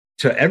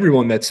to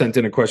everyone that sent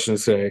in a question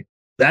today,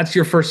 that's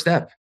your first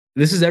step.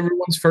 This is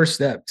everyone's first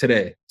step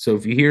today. So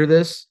if you hear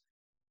this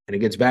and it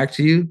gets back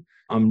to you,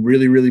 I'm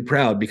really, really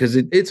proud because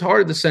it's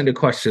hard to send a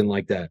question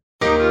like that.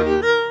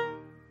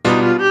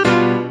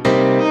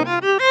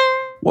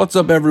 What's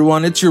up,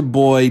 everyone? It's your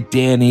boy,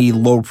 Danny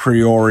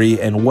Lopriori,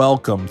 and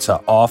welcome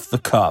to Off the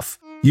Cuff.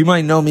 You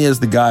might know me as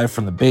the guy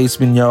from the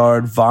Basement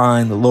Yard,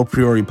 Vine, the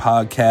Lopriori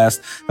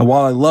podcast, and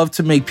while I love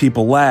to make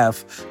people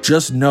laugh,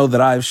 just know that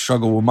I've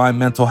struggled with my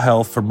mental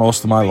health for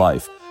most of my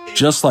life,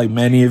 just like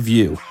many of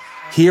you.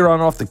 Here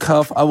on Off the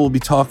Cuff, I will be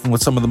talking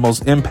with some of the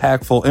most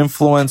impactful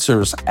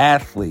influencers,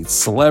 athletes,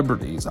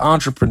 celebrities,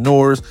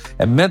 entrepreneurs,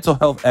 and mental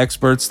health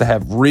experts to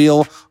have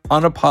real,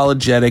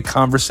 unapologetic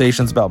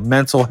conversations about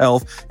mental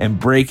health and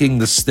breaking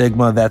the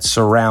stigma that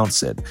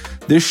surrounds it.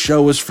 This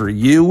show is for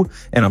you,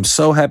 and I'm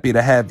so happy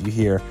to have you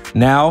here.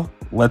 Now,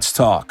 let's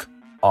talk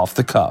Off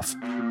the Cuff.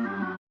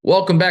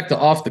 Welcome back to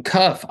Off the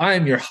Cuff. I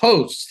am your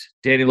host,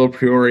 Danny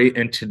Lopriori,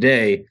 and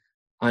today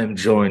I'm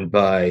joined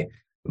by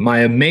my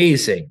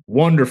amazing,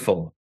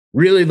 wonderful,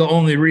 really the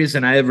only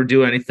reason I ever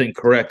do anything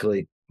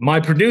correctly, my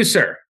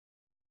producer,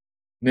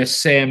 Miss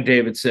Sam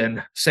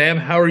Davidson. Sam,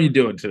 how are you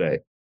doing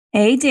today?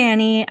 Hey,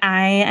 Danny.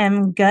 I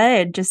am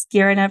good. Just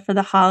gearing up for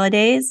the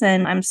holidays,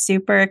 and I'm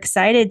super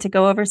excited to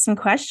go over some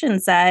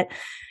questions that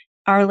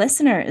our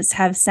listeners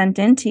have sent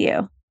in to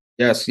you.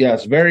 Yes,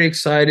 very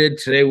excited.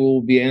 Today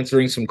we'll be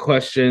answering some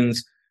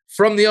questions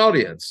from the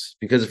audience,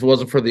 because if it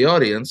wasn't for the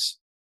audience,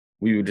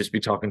 we would just be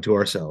talking to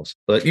ourselves.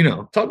 But,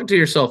 talking to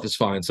yourself is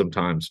fine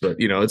sometimes. But,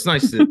 it's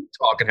nice to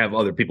talk and have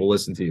other people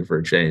listen to you for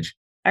a change.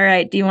 All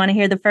right. Do you want to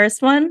hear the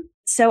first one?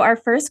 So our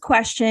first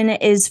question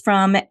is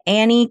from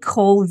Annie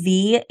Cole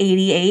V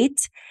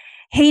 88.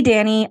 Hey,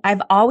 Danny,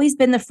 I've always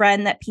been the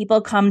friend that people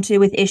come to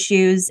with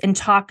issues and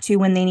talk to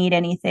when they need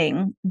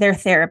anything, their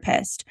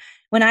therapist.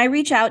 When I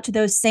reach out to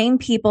those same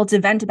people to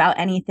vent about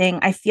anything,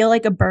 I feel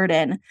like a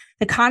burden.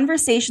 The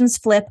conversations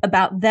flip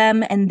about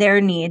them and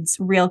their needs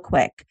real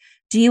quick.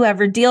 Do you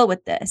ever deal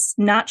with this?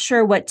 Not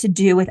sure what to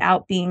do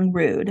without being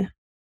rude.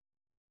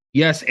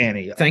 Yes,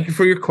 Annie. Thank you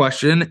for your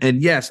question.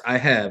 And yes, I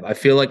have. I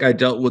feel like I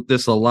dealt with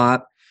this a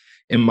lot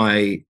in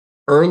my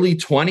early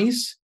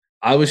 20s.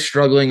 I was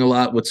struggling a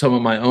lot with some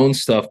of my own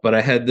stuff, but I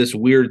had this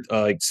weird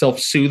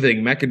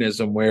self-soothing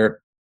mechanism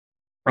where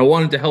I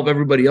wanted to help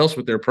everybody else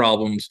with their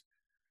problems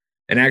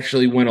and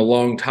actually went a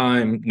long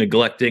time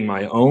neglecting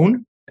my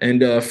own.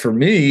 And for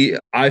me,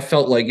 I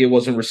felt like it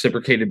wasn't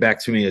reciprocated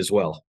back to me as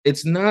well.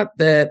 It's not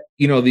that,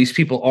 these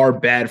people are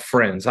bad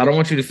friends. I don't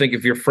want you to think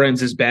of your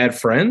friends as bad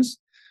friends,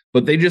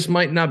 but they just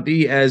might not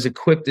be as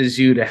equipped as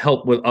you to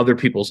help with other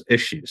people's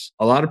issues.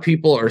 A lot of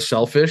people are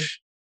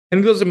selfish, and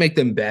it doesn't make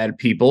them bad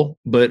people.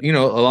 But, a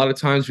lot of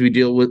times we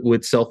deal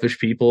with selfish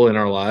people in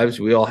our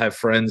lives. We all have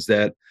friends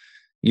that,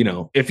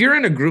 if you're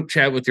in a group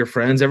chat with your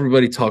friends,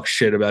 everybody talks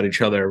shit about each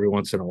other every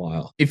once in a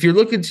while. If you're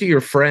looking to your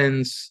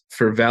friends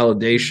for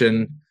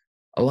validation,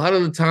 a lot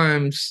of the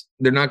times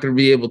they're not going to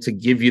be able to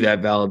give you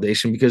that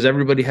validation because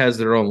everybody has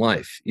their own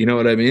life. You know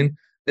what I mean?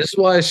 This is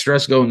why I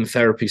stress going to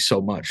therapy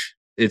so much.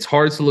 It's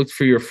hard to look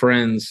for your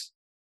friends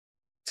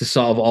to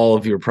solve all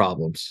of your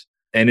problems.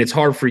 And it's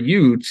hard for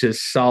you to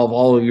solve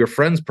all of your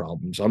friends'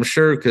 problems. I'm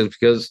sure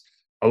because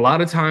a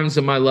lot of times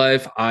in my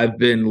life, I've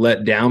been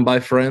let down by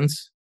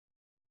friends.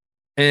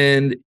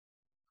 And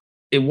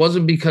it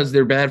wasn't because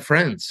they're bad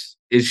friends.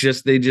 It's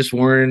just they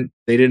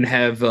didn't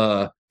have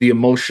the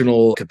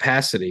emotional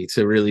capacity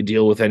to really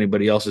deal with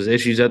anybody else's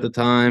issues at the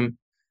time.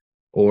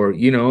 Or,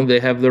 they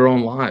have their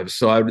own lives.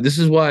 So this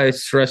is why I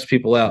stress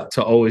people out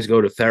to always go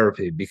to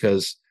therapy,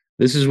 because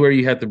this is where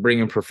you have to bring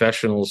in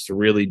professionals to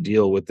really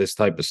deal with this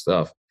type of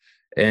stuff.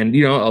 And,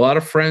 a lot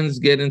of friends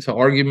get into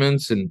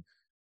arguments and,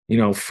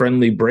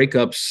 friendly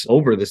breakups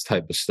over this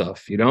type of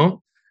stuff,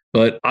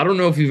 But I don't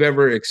know if you've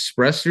ever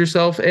expressed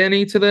yourself,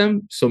 Annie, to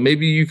them. So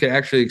maybe you could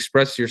actually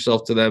express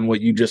yourself to them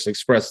what you just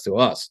expressed to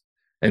us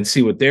and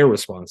see what their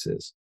response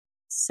is.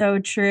 So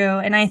true.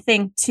 And I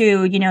think,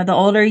 too, the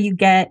older you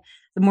get,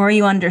 the more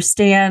you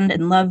understand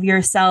and love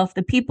yourself.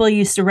 The people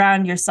you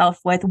surround yourself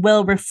with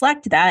will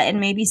reflect that. And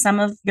maybe some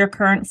of your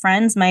current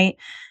friends might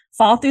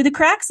fall through the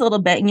cracks a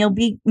little bit, and you'll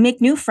make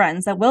new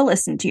friends that will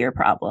listen to your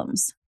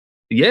problems.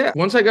 Yeah.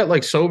 Once I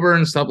got sober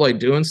and stopped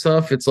doing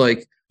stuff, it's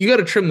you got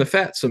to trim the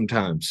fat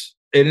sometimes.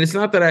 And it's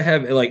not that I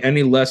have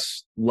any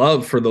less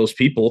love for those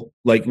people.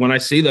 When I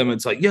see them,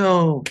 it's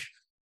yo,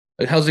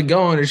 how's it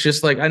going? It's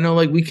just I know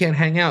we can't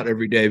hang out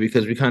every day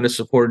because we kind of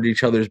supported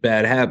each other's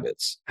bad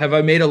habits. Have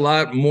I made a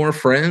lot more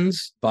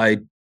friends by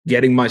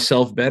getting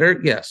myself better?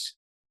 Yes.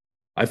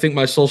 I think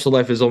my social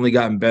life has only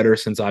gotten better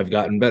since I've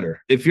gotten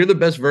better. If you're the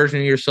best version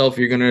of yourself,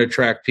 you're going to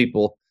attract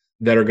people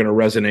that are going to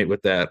resonate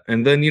with that.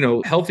 And then,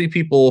 healthy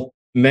people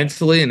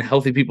mentally and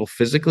healthy people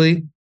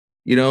physically.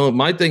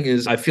 My thing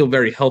is I feel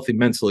very healthy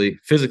mentally.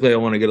 Physically, I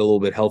want to get a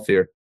little bit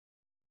healthier.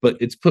 But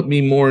it's put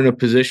me more in a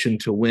position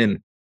to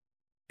win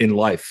in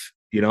life,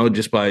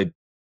 just by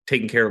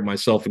taking care of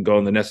myself and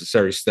going the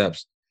necessary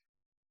steps.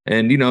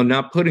 And,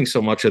 not putting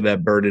so much of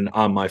that burden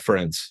on my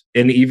friends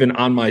and even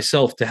on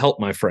myself to help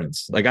my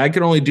friends. I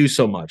can only do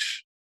so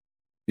much.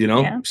 You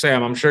know, Yeah.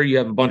 Sam, I'm sure you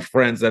have a bunch of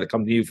friends that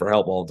come to you for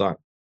help all the time.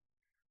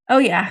 Oh,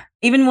 yeah.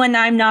 Even when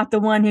I'm not the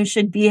one who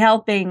should be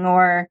helping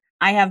or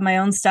I have my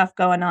own stuff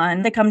going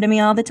on, they come to me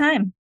all the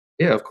time.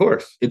 Yeah, of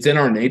course. It's in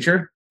our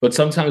nature, but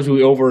sometimes we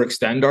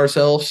overextend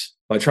ourselves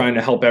by trying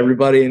to help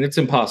everybody, and it's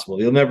impossible.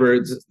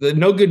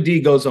 No good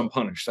deed goes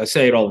unpunished. I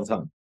say it all the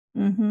time.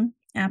 Mm-hmm.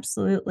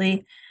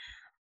 Absolutely.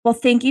 Well,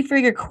 thank you for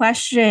your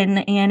question,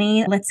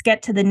 Annie. Let's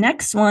get to the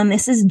next one.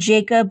 This is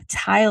Jacob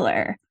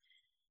Tyler.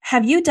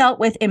 Have you dealt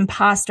with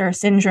imposter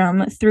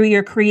syndrome through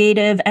your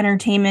creative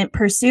entertainment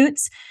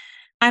pursuits?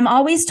 I'm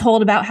always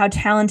told about how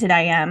talented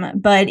I am,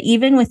 but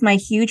even with my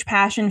huge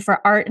passion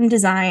for art and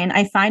design,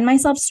 I find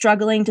myself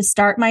struggling to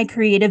start my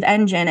creative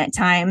engine at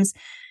times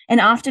and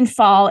often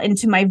fall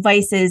into my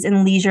vices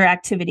and leisure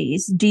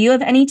activities. Do you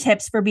have any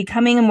tips for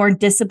becoming a more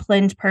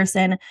disciplined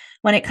person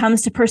when it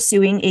comes to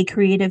pursuing a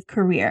creative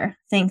career?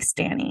 Thanks,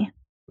 Danny.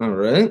 All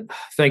right.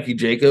 Thank you,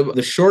 Jacob.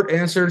 The short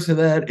answer to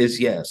that is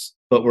yes,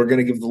 but we're going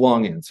to give the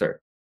long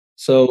answer.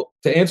 So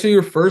to answer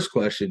your first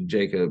question,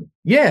 Jacob,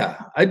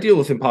 yeah, I deal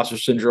with imposter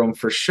syndrome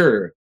for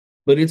sure.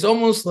 But it's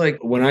almost like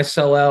when I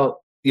sell out,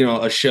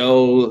 a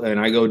show and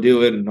I go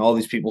do it and all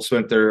these people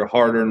spent their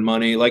hard-earned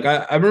money. Like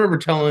I remember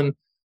telling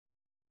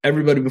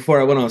everybody before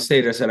I went on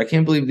stage, I said, I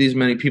can't believe these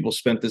many people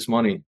spent this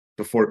money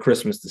before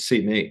Christmas to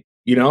see me,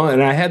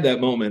 and I had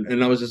that moment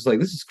and I was just like,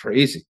 this is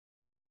crazy.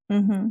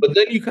 Mm-hmm. But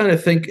then you kind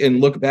of think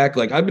and look back,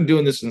 like I've been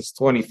doing this since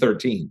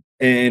 2013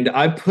 and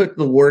I put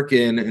the work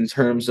in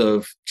terms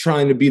of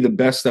trying to be the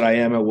best that I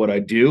am at what I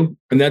do.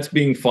 And that's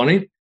being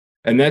funny.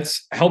 And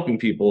that's helping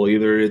people,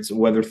 either it's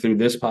whether through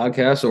this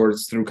podcast or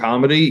it's through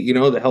comedy,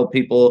 to help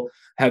people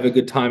have a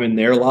good time in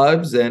their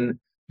lives. And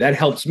that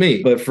helps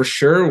me. But for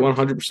sure,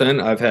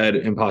 100%, I've had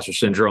imposter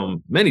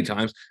syndrome many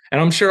times.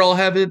 And I'm sure I'll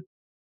have it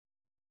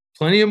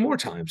plenty of more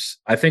times.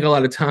 I think a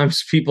lot of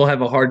times people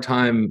have a hard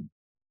time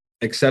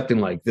accepting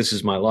like this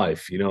is my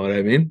life, you know what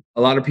I mean?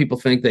 A lot of people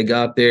think they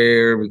got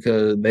there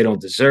because they don't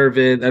deserve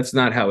it. That's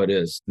not how it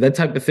is. That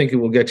type of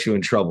thinking will get you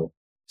in trouble,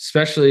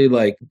 especially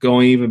like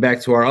going even back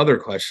to our other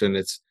question.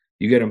 It's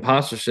you get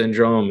imposter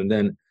syndrome and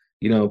then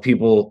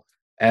people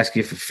ask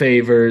you for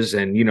favors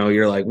and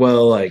you're like,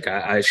 well, like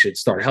I should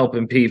start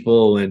helping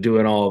people and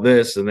doing all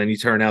this, and then you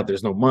turn out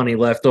there's no money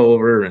left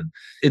over, and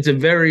it's a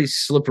very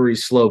slippery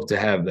slope to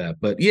have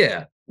that. But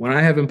yeah, when I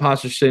have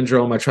imposter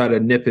syndrome, I try to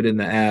nip it in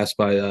the ass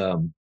by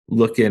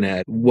looking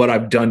at what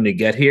I've done to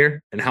get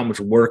here and how much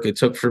work it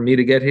took for me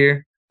to get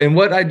here. And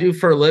what I do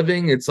for a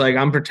living, it's like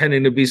I'm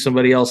pretending to be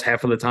somebody else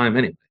half of the time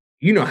anyway.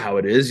 You know how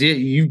it is.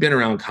 You've been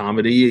around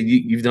comedy.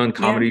 You've done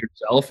comedy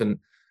yourself, and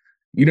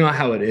you know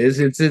how it is.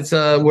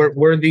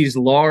 We're these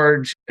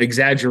large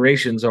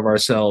exaggerations of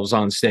ourselves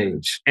on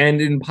stage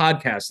and in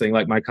podcasting,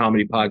 like my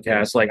comedy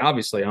podcast. Like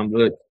obviously, I'm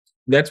good.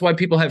 That's why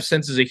people have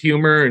senses of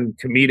humor and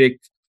comedic.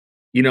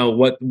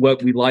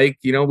 What we like.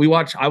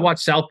 I watch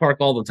South Park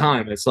all the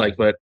time. It's like,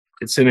 but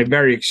it's in a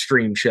very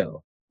extreme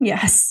show.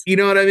 Yes. You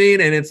know what I mean?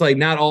 And it's like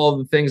not all of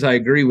the things I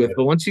agree with,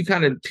 but once you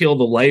kind of peel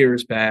the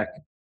layers back,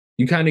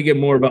 you kind of get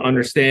more of an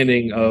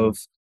understanding of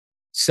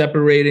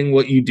separating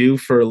what you do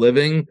for a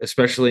living,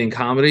 especially in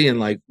comedy,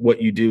 and like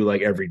what you do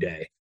like every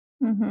day.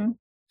 Mm-hmm.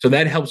 So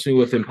that helps me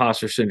with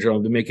imposter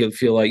syndrome to make it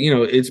feel like,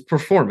 it's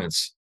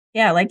performance.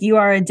 Yeah, like you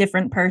are a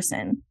different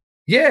person.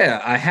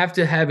 Yeah, I have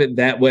to have it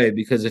that way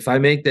because if I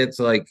make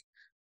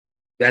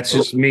that's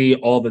just me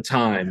all the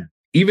time,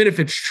 even if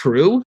it's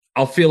true,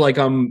 I'll feel like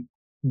I'm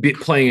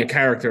playing a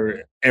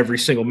character every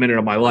single minute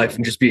of my life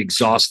and just be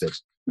exhausted.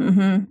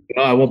 Mm-hmm.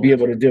 I won't be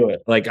able to do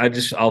it. Like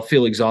I'll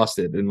feel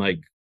exhausted and like,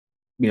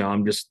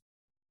 I'm just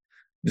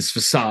this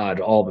facade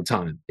all the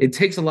time. It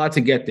takes a lot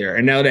to get there.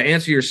 And now to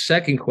answer your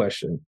second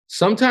question,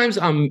 sometimes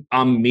I'm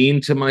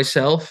mean to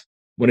myself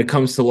when it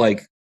comes to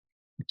like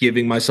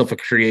giving myself a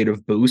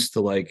creative boost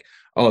to like,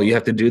 oh, you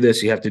have to do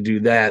this, you have to do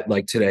that.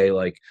 Like today,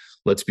 like,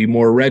 let's be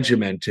more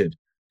regimented.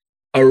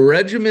 A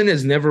regimen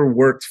has never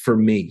worked for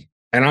me.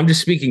 And I'm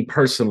just speaking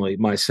personally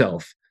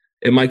myself.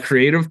 In my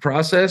creative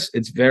process,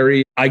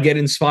 I get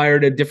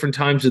inspired at different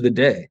times of the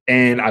day.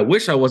 And I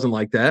wish I wasn't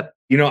like that.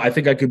 I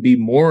think I could be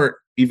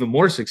even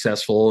more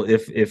successful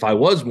if I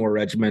was more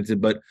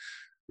regimented, but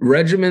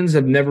regimens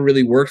have never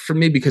really worked for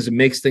me because it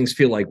makes things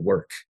feel like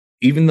work.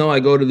 Even though I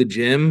go to the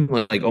gym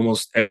like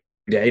almost every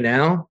day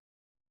now,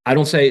 I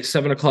don't say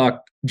 7:00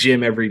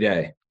 gym every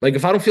day. Like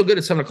if I don't feel good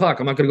at 7:00,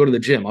 I'm not going to go to the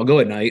gym. I'll go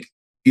at night.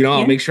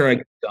 I'll make sure I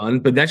get done.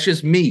 But that's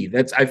just me.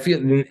 I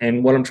feel,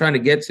 and what I'm trying to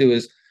get to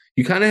is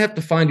you kind of have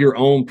to find your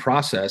own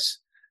process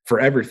for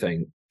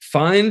everything.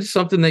 Find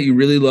something that you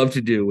really love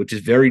to do, which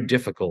is very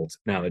difficult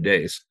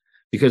nowadays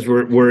because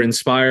we're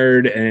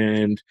inspired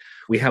and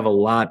we have a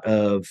lot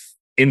of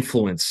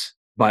influence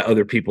by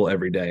other people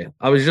every day.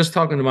 I was just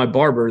talking to my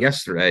barber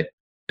yesterday.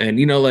 And,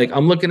 like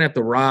I'm looking at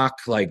The Rock,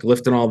 like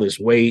lifting all this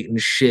weight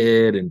and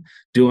shit and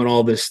doing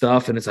all this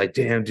stuff. And it's like,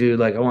 damn, dude,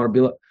 like I want to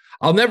be like,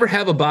 I'll never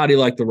have a body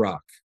like The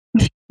Rock.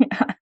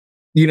 Yeah.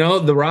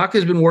 The Rock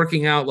has been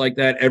working out like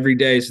that every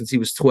day since he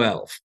was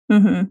 12.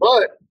 Mm-hmm.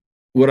 But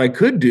what I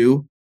could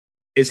do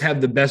is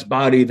have the best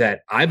body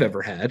that I've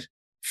ever had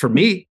for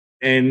me.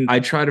 And I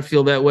try to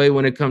feel that way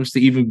when it comes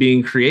to even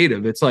being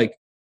creative. It's like,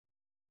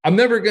 I'm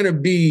never going to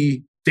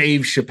be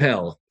Dave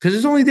Chappelle because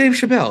there's only Dave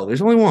Chappelle.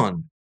 There's only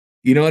one.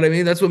 You know what I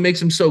mean? That's what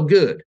makes him so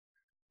good.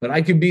 But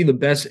I could be the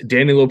best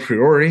Danny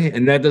Lopriori,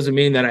 and that doesn't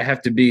mean that I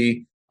have to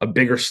be a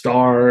bigger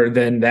star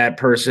than that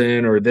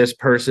person or this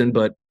person.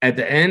 But at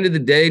the end of the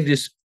day,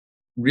 just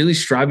really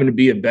striving to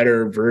be a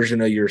better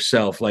version of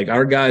yourself. Like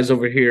our guys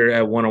over here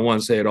at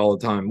 101 say it all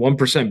the time.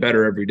 1%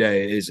 better every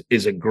day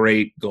is a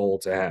great goal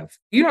to have.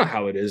 You know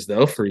how it is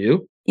though for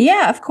you.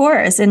 Yeah, of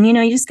course. And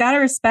you just got to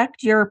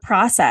respect your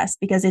process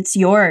because it's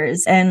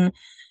yours and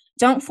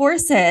don't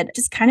force it.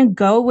 Just kind of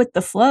go with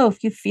the flow.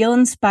 If you feel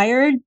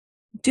inspired,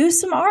 do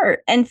some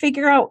art and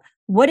figure out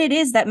what it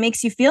is that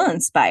makes you feel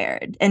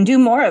inspired and do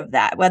more of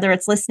that, whether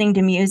it's listening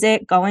to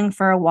music, going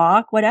for a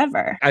walk,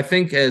 whatever. I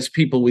think as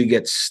people, we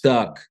get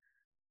stuck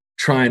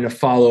trying to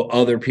follow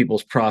other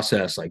people's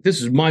process. Like,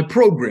 this is my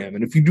program.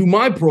 And if you do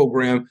my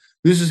program,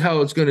 this is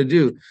how it's going to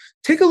do.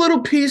 Take a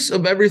little piece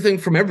of everything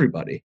from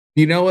everybody.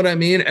 You know what I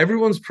mean?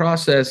 Everyone's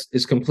process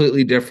is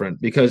completely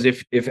different because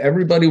if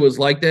everybody was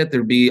like that,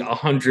 there'd be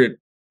 100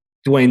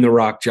 Dwayne The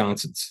Rock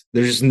Johnsons.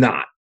 There's just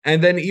not.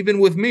 And then even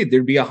with me,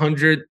 there'd be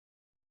 100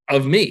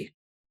 of me.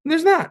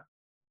 There's not.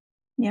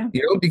 Yeah.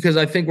 Because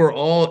I think we're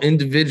all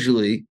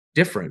individually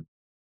different.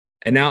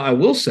 And now I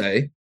will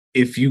say,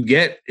 if you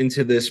get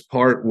into this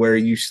part where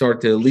you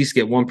start to at least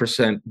get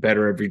 1%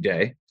 better every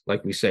day,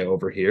 like we say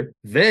over here,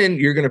 then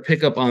you're going to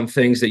pick up on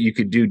things that you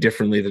could do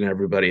differently than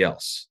everybody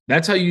else.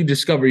 That's how you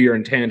discover your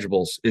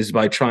intangibles, is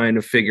by trying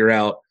to figure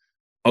out,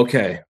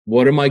 okay,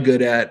 what am I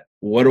good at?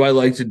 What do I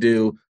like to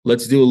do?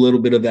 Let's do a little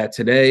bit of that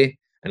today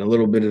and a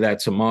little bit of that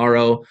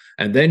tomorrow.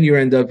 And then you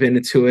end up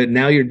into it.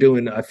 Now you're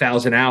doing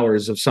 1,000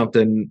 hours of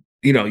something,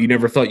 you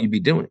never thought you'd be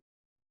doing.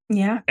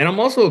 Yeah. And I'm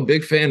also a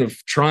big fan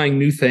of trying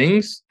new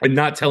things and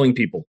not telling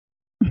people.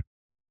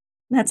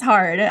 That's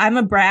hard. I'm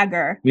a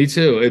bragger. Me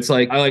too. It's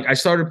like I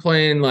started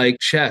playing like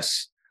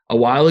chess a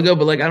while ago,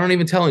 but like I don't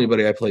even tell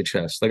anybody I play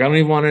chess. Like I don't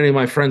even want any of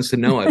my friends to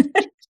know it.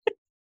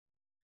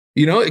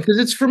 Because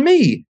it's for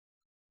me.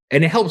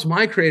 And it helps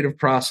my creative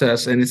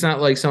process. And it's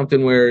not like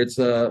something where it's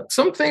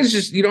some things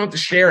just you don't have to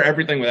share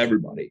everything with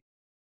everybody.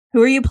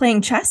 Who are you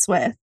playing chess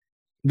with?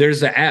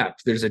 There's an app.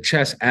 There's a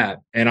chess app.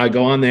 And I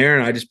go on there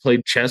and I just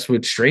play chess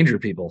with stranger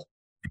people.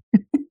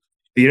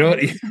 Yeah.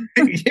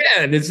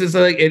 And it's just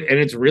like, and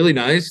it's really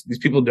nice. These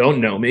people don't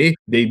know me.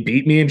 They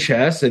beat me in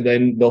chess and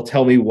then they'll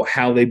tell me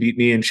how they beat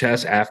me in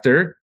chess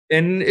after.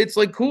 And it's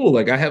like, cool.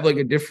 Like I have like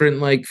a different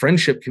like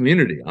friendship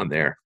community on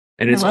there.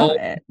 And it's all,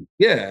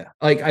 yeah.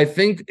 Like I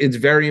think it's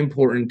very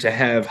important to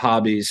have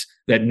hobbies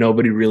that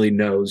nobody really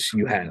knows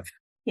you have.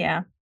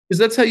 Yeah. Because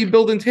that's how you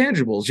build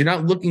intangibles. You're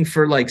not looking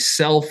for like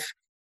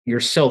your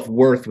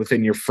self-worth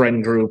within your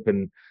friend group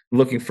and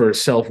looking for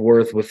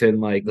self-worth within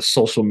like the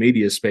social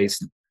media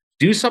space.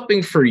 Do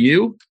something for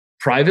you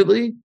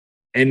privately.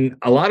 And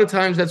a lot of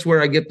times that's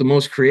where I get the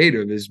most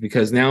creative, is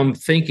because now I'm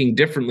thinking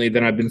differently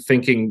than I've been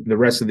thinking the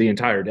rest of the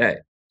entire day.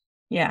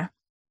 Yeah.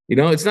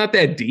 It's not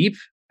that deep.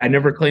 I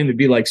never claim to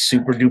be like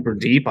super duper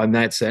deep on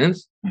that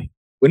sense.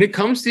 When it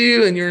comes to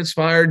you and you're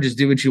inspired, just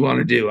do what you want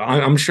to do.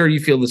 I'm sure you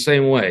feel the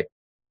same way.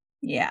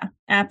 Yeah,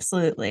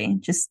 absolutely.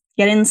 Just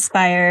get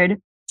inspired,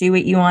 do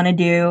what you want to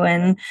do,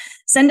 and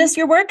send us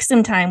your work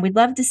sometime. We'd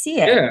love to see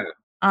it. Yeah.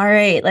 All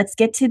right, let's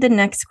get to the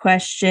next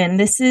question.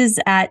 This is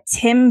at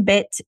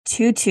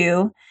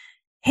Timbit22.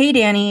 Hey,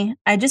 Danny,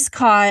 I just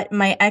caught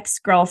my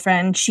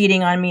ex-girlfriend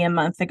cheating on me a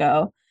month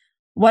ago.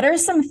 What are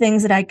some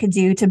things that I could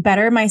do to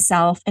better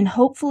myself and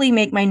hopefully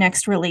make my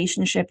next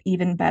relationship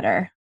even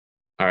better?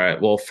 All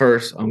right. Well,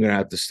 first, I'm going to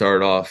have to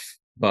start off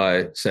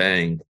by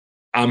saying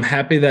I'm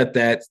happy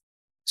that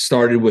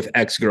started with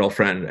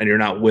ex-girlfriend and you're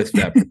not with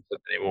that person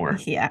anymore.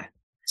 Yeah.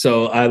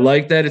 So I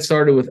like that it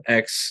started with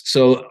ex.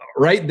 So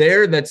right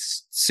there, that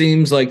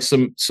seems like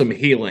some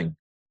healing.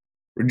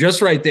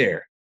 Just right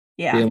there.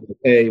 Yeah. Being like,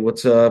 hey,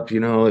 what's up?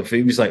 If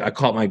he was like, I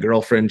caught my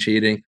girlfriend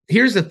cheating.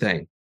 Here's the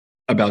thing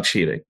about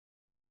cheating.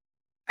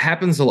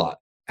 Happens a lot.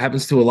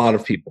 Happens to a lot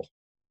of people.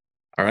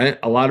 All right.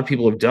 A lot of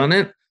people have done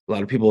it. A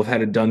lot of people have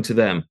had it done to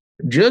them.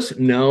 Just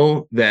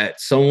know that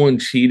someone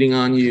cheating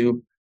on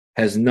you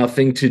has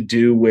nothing to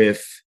do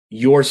with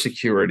your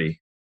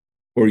security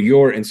or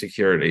your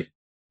insecurity.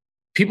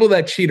 People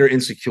that cheat are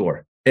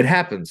insecure. It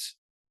happens.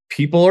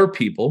 People are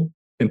people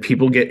and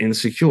people get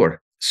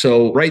insecure.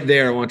 So right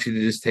there, I want you to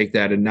just take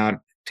that and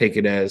not take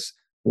it as,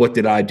 what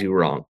did I do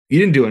wrong? You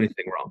didn't do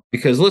anything wrong.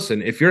 Because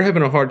listen, if you're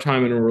having a hard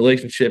time in a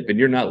relationship and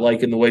you're not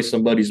liking the way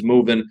somebody's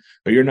moving,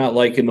 or you're not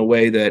liking the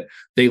way that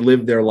they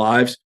live their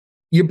lives,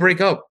 you break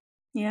up.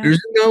 Yeah.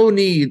 There's no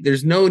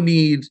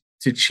need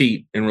to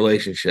cheat in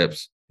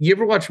relationships. You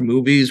ever watch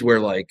movies where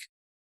like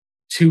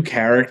two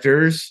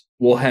characters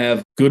will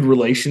have good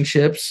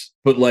relationships,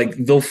 but like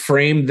they'll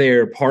frame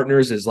their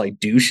partners as like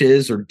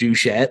douches or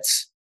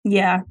douchettes?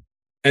 Yeah.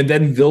 And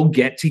then they'll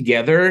get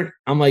together.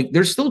 I'm like,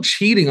 they're still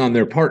cheating on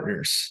their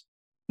partners.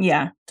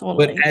 Yeah,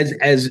 totally. But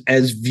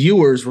as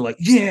viewers, we're like,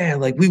 yeah,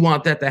 like we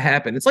want that to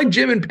happen. It's like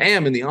Jim and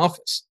Pam in The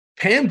Office.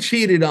 Pam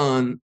cheated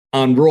on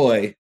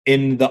Roy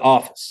in The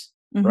Office.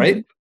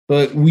 right?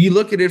 But we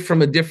look at it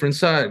from a different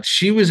side.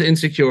 She was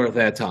insecure at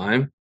that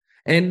time.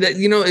 And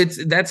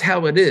that, that's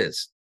how it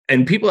is.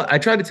 And I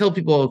try to tell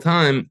people all the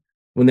time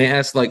when they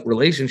ask like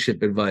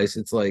relationship advice,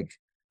 it's like,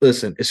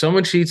 listen, if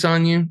someone cheats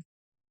on you,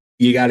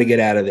 you got to get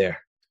out of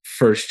there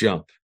first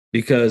jump.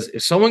 Because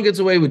if someone gets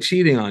away with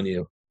cheating on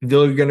you,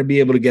 they're going to be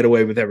able to get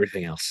away with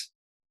everything else.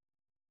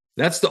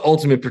 That's the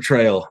ultimate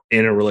betrayal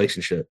in a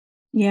relationship.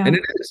 Yeah. And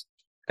it is.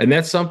 And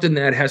that's something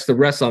that has to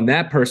rest on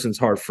that person's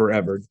heart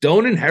forever.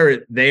 Don't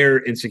inherit their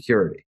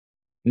insecurity.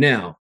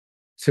 Now,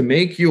 to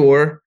make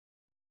your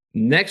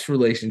next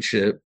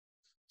relationship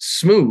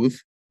smooth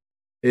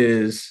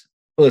is,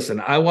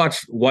 listen, I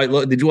watched White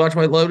Lotus. Did you watch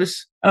White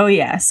Lotus? Oh,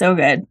 yeah. So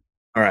good.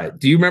 All right.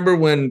 Do you remember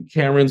when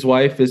Cameron's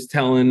wife is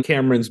telling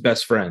Cameron's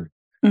best friend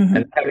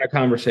and having a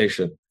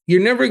conversation?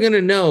 You're never going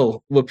to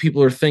know what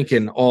people are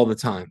thinking all the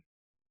time.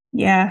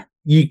 Yeah.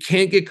 You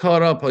can't get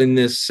caught up in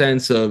this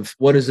sense of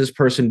what is this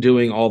person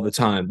doing all the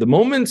time. The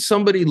moment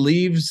somebody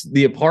leaves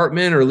the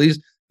apartment or leaves,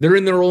 they're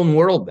in their own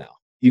world now.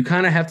 You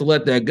kind of have to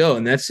let that go.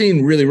 And that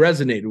scene really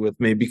resonated with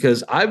me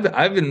because I've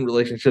in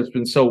relationships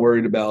been so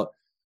worried about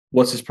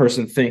what's this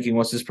person thinking,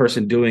 what's this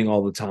person doing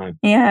all the time.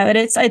 Yeah, but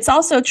it's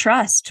also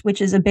trust,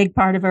 which is a big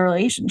part of a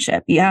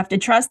relationship. You have to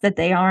trust that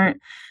they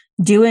aren't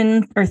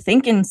doing or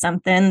thinking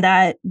something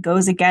that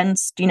goes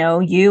against,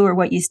 you or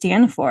what you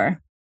stand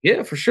for.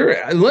 Yeah, for sure.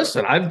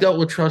 Listen, I've dealt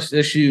with trust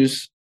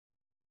issues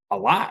a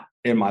lot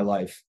in my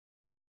life,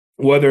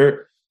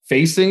 whether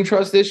facing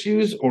trust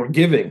issues or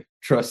giving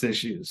trust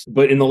issues.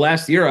 But in the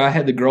last year, I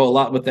had to grow a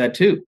lot with that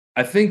too.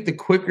 I think the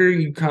quicker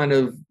you kind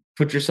of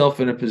put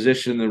yourself in a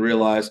position to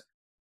realize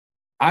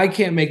I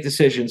can't make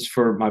decisions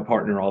for my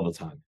partner all the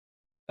time.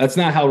 That's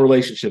not how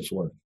relationships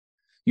work.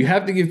 You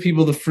have to give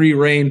people the free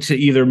rein to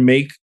either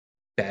make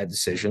bad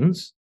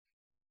decisions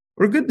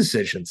or good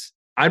decisions.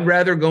 I'd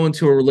rather go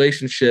into a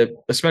relationship,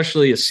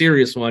 especially a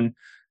serious one,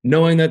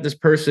 knowing that this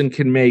person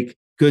can make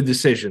good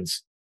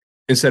decisions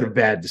instead of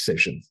bad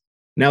decisions.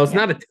 Now, it's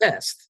not a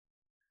test,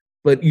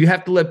 but you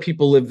have to let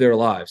people live their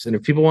lives. And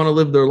if people want to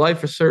live their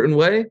life a certain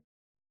way,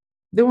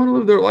 they want to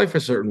live their life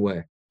a certain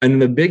way.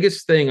 And the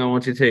biggest thing I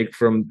want you to take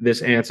from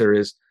this answer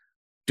is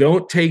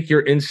don't take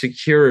your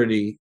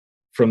insecurity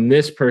from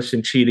this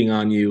person cheating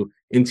on you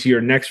into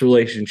your next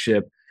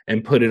relationship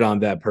and put it on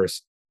that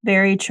person.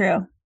 Very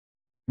true.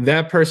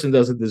 That person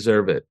doesn't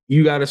deserve it.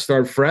 You got to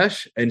start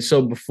fresh. And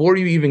so before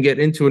you even get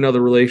into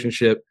another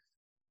relationship,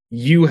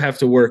 you have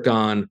to work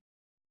on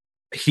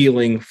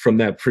healing from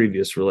that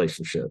previous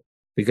relationship.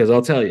 Because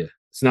I'll tell you,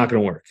 it's not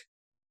going to work.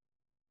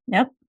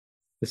 Yep.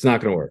 It's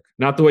not going to work.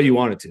 Not the way you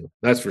want it to.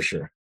 That's for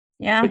sure.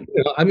 Yeah.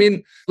 But,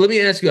 let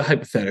me ask you a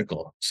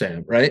hypothetical,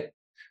 Sam, right?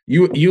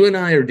 You and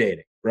I are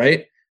dating,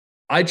 right?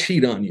 I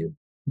cheat on you.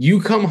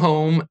 You come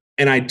home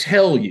and I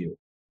tell you,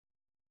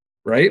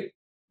 right?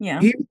 Yeah.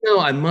 Even though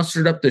I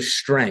mustered up the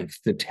strength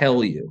to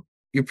tell you,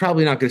 you're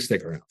probably not going to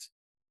stick around.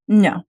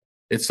 No.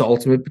 It's the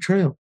ultimate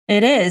betrayal.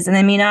 It is.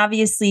 And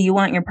obviously you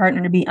want your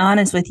partner to be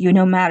honest with you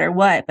no matter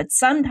what. But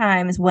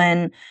sometimes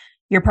when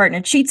your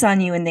partner cheats on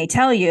you and they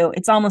tell you,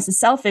 it's almost a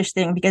selfish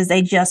thing because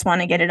they just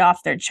want to get it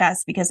off their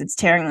chest because it's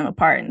tearing them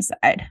apart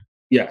inside.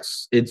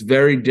 Yes. It's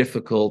very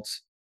difficult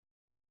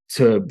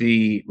to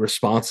be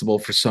responsible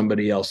for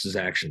somebody else's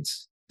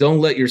actions.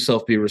 Don't let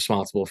yourself be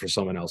responsible for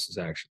someone else's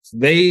actions.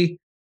 They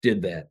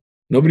did that.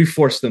 Nobody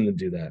forced them to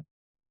do that.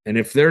 And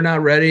if they're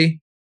not ready,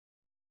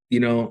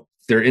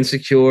 they're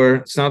insecure.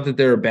 It's not that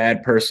they're a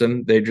bad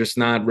person. They're just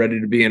not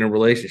ready to be in a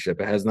relationship.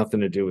 It has nothing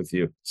to do with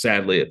you,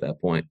 sadly, at that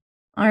point.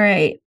 All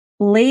right.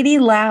 Lady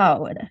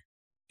Loud.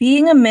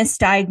 Being a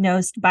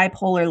misdiagnosed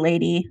bipolar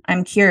lady,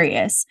 I'm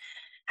curious.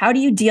 How do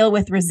you deal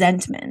with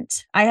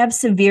resentment? I have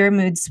severe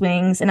mood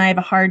swings and I have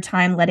a hard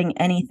time letting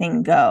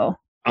anything go.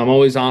 I'm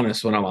always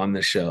honest when I'm on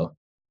this show.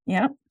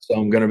 Yeah. So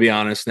I'm going to be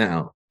honest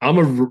now. I'm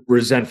a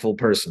resentful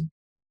person.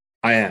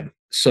 I am.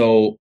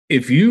 So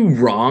if you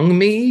wrong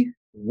me,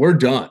 we're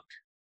done.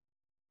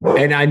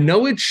 And I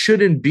know it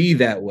shouldn't be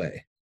that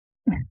way.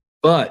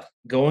 But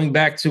going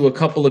back to a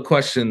couple of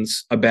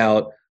questions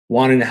about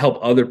wanting to help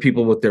other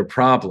people with their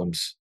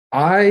problems,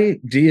 I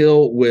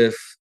deal with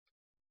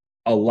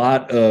a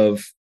lot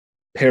of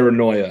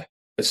paranoia,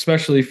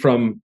 especially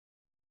from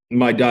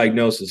my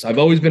diagnosis. I've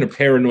always been a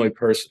paranoid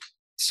person.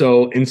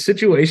 So in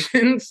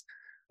situations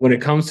when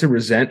it comes to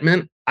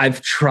resentment,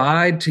 I've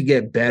tried to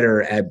get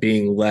better at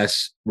being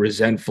less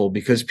resentful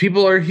because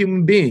people are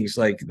human beings.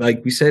 Like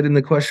we said in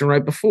the question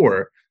right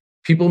before,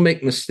 people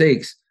make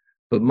mistakes.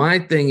 But my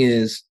thing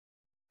is,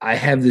 I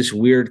have this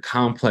weird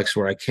complex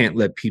where I can't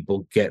let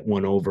people get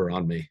one over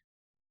on me.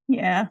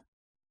 Yeah.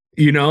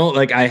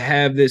 I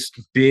have this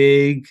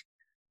big,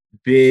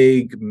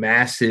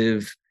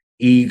 massive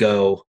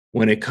ego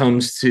when it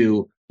comes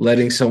to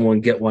letting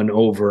someone get one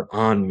over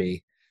on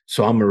me.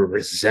 So I'm a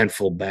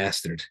resentful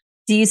bastard.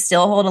 Do you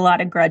still hold a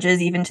lot of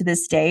grudges even to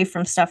this day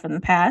from stuff in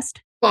the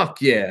past?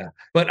 Fuck yeah.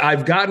 But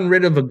I've gotten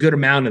rid of a good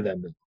amount of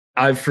them.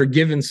 I've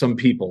forgiven some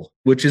people,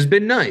 which has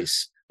been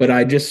nice. But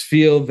I just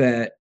feel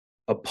that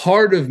a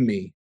part of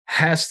me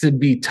has to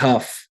be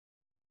tough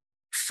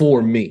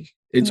for me.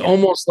 It's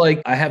almost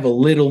like I have a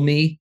little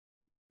me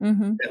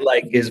that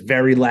like is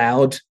very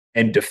loud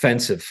and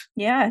defensive.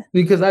 Yeah.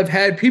 Because I've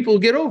had people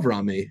get over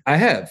on me. I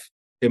have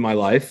in my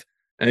life.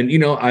 And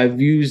I've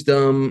used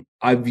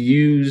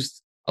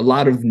a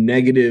lot of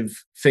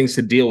negative things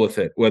to deal with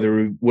it, whether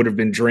it would have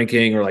been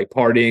drinking or like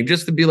partying,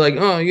 just to be like,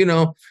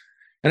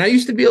 and I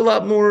used to be a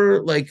lot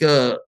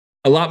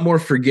more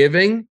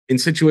forgiving in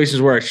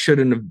situations where I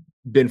shouldn't have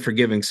been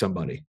forgiving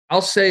somebody.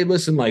 I'll say,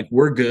 listen, like,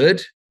 we're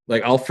good.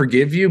 Like, I'll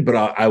forgive you, but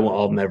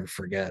I'll never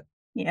forget.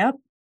 Yep.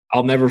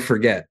 I'll never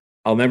forget.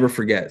 I'll never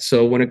forget.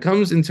 So when it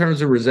comes in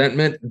terms of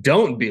resentment,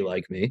 don't be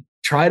like me.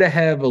 Try to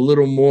have a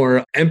little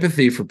more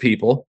empathy for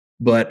people.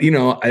 But,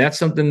 that's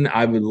something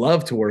I would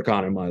love to work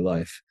on in my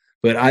life.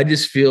 But I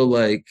just feel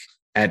like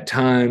at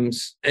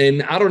times,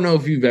 and I don't know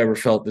if you've ever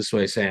felt this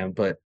way, Sam,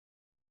 but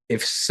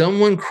if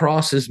someone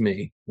crosses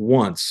me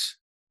once,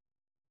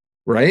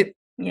 right?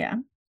 Yeah.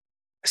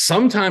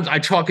 Sometimes I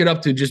chalk it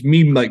up to just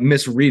me like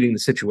misreading the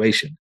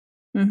situation.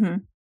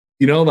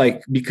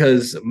 Like,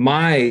 because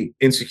my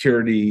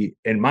insecurity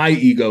and my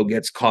ego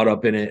gets caught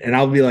up in it, and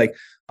I'll be like,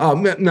 oh,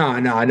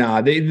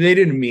 no, they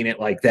didn't mean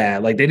it like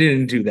that. Like, they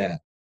didn't do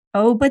that.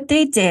 Oh, but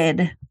they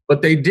did.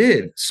 But they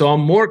did. So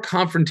I'm more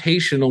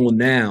confrontational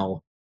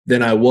now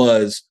than I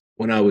was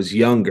when I was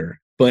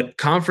younger. But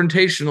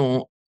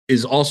confrontational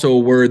is also a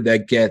word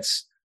that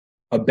gets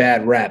a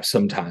bad rap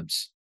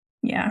sometimes.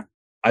 Yeah.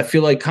 I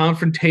feel like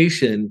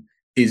confrontation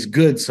is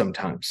good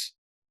sometimes.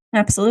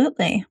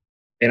 Absolutely.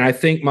 And I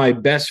think my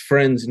best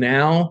friends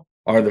now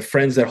are the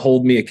friends that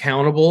hold me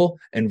accountable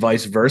and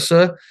vice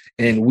versa.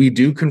 And we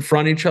do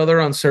confront each other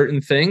on certain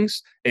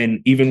things. And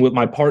even with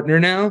my partner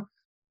now,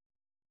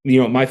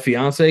 my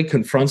fiance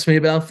confronts me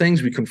about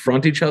things. We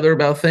confront each other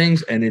about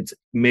things, and it's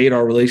made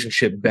our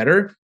relationship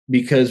better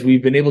because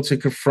we've been able to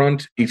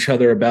confront each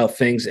other about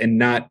things and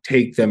not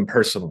take them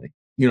personally.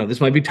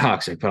 This might be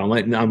toxic, but I'm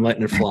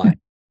letting it fly.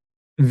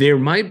 There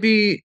might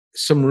be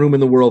some room in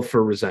the world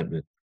for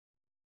resentment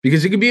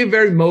because it can be a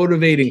very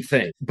motivating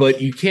thing, but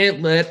you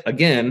can't let,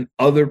 again,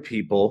 other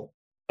people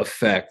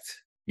affect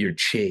your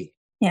chi.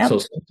 Yep. So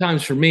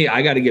sometimes for me,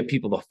 I got to get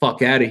people the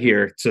fuck out of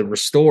here to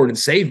restore and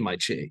save my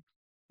chi.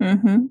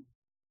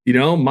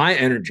 My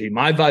energy,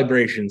 my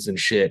vibrations and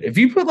shit. If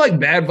you put like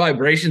bad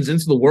vibrations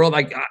into the world,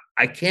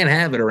 I can't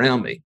have it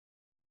around me.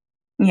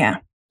 Yeah.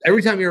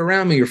 Every time you're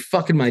around me, you're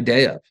fucking my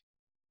day up.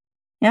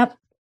 Yep.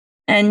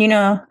 And,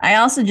 I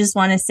also just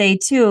want to say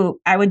too,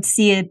 I would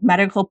see a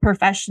medical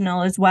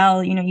professional as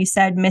well. You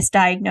said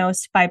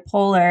misdiagnosed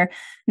bipolar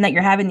and that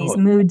you're having these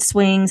mood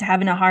swings,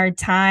 having a hard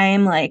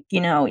time. Like,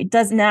 it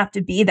doesn't have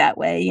to be that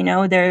way.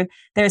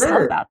 There's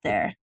help out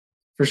there.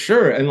 For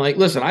sure. And like,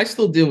 listen, I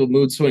still deal with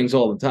mood swings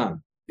all the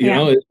time.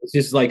 It's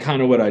just like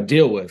kind of what I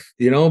deal with,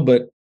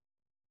 but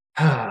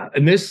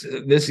and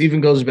this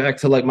even goes back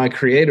to like my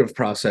creative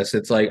process.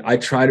 It's like I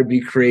try to be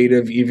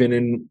creative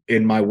even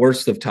in my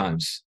worst of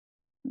times.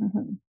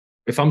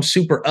 If I'm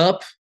super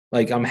up,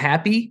 like I'm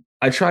happy,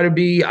 I try to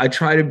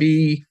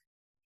be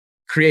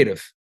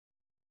creative.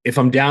 If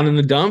I'm down in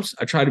the dumps,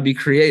 I try to be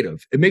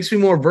creative. It makes me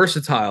more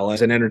versatile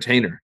as an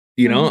entertainer,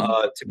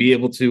 to be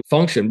able to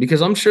function,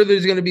 because I'm sure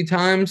there's going to be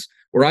times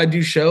where I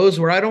do shows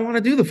where I don't want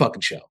to do the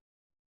fucking show.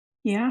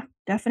 Yeah,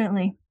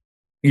 definitely.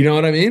 You know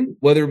what I mean?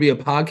 Whether it be a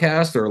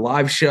podcast or a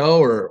live show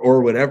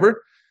or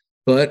whatever.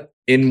 But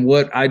in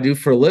what I do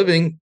for a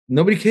living,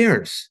 nobody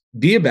cares.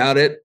 Be about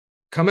it.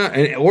 Come out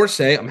or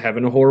say, I'm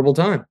having a horrible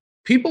time.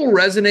 People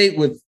resonate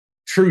with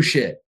true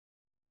shit.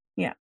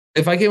 Yeah.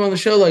 If I came on the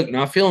show like,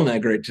 not feeling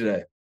that great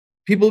today,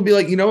 people would be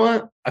like, you know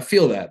what? I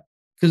feel that.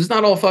 Because it's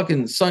not all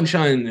fucking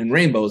sunshine and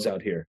rainbows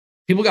out here.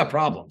 People got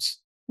problems.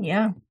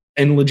 Yeah.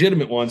 And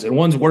legitimate ones, and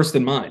one's worse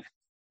than mine.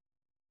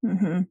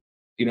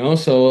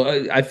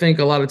 So I think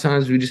a lot of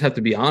times we just have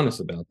to be honest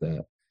about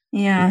that.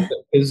 Yeah.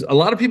 Because a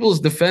lot of people's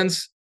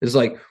defense is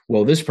like,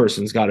 well, this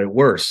person's got it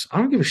worse. I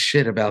don't give a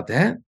shit about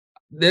that.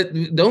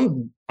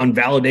 Don't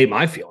unvalidate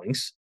my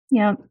feelings.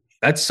 Yeah.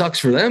 That sucks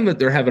for them that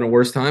they're having a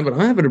worse time, but I'm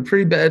having a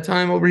pretty bad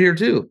time over here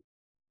too.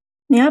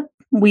 Yep.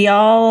 We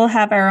all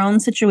have our own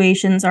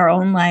situations, our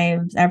own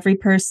lives. Every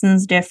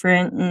person's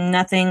different.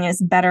 Nothing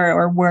is better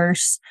or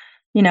worse.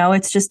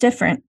 It's just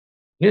different.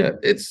 Yeah.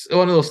 It's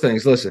one of those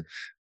things. Listen,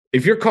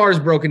 if your car is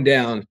broken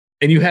down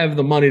and you have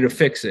the money to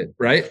fix it,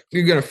 right?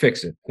 You're going to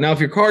fix it. Now, if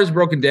your car is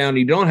broken down and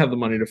you don't have the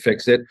money to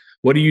fix it,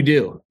 what do?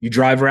 You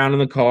drive around in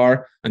the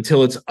car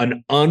until it's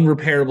an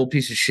unrepairable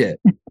piece of shit.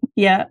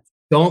 Yeah.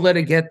 Don't let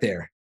it get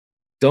there.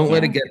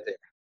 Let it get there.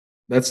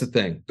 That's the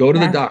thing. Go to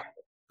the doctor.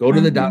 Go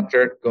to the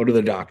doctor. Go to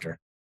the doctor.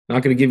 I'm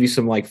not going to give you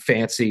some like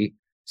fancy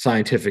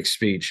scientific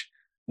speech.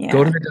 Yeah.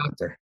 Go to the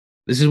doctor.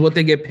 This is what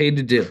they get paid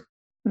to do.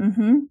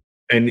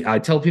 And I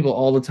tell people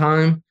all the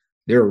time,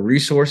 there are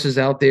resources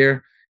out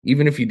there.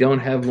 Even if you don't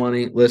have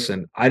money,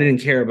 listen, I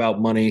didn't care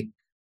about money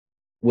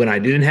when I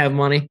didn't have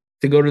money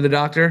to go to the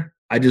doctor.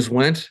 I just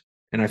went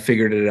and I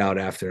figured it out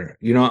after.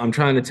 I'm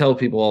trying to tell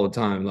people all the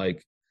time,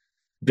 like,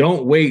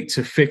 don't wait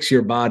to fix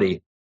your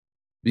body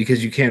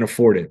because you can't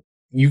afford it.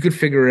 You could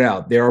figure it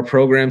out. There are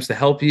programs to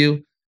help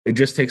you. It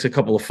just takes a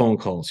couple of phone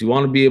calls. You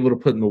want to be able to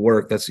put in the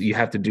work. You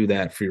have to do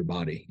that for your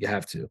body. You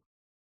have to.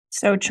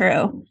 So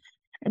true.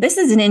 This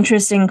is an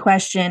interesting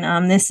question.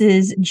 This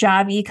is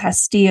Javi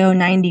Castillo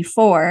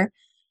 94.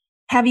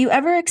 Have you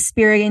ever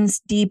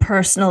experienced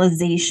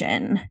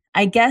depersonalization?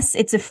 I guess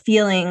it's a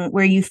feeling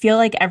where you feel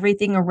like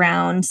everything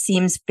around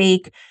seems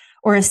fake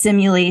or a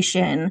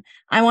simulation.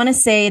 I want to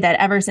say that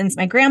ever since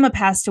my grandma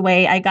passed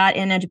away, I got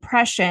in a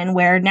depression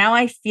where now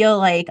I feel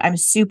like I'm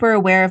super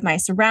aware of my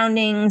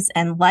surroundings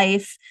and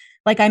life,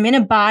 like I'm in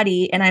a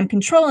body and I'm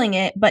controlling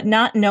it, but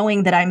not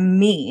knowing that I'm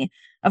me.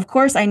 Of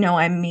course, I know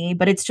I'm me,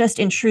 but it's just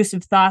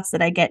intrusive thoughts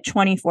that I get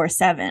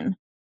 24/7.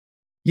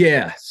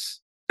 Yes.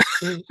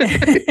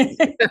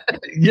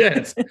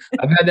 Yes.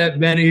 I've had that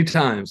many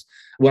times.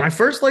 When I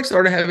first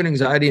started having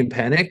anxiety and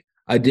panic,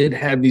 I did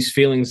have these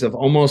feelings of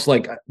almost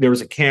like there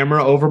was a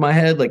camera over my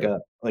head, like an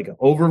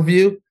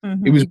overview.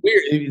 Mm-hmm. It was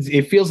weird.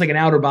 It feels like an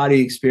outer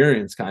body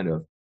experience, kind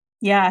of.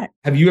 Yeah.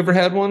 Have you ever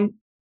had one?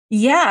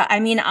 Yeah. I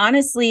mean,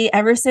 honestly,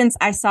 ever since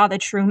I saw The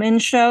Truman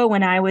Show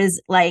when I was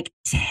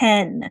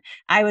 10,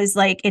 I was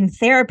in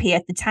therapy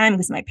at the time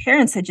because my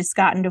parents had just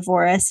gotten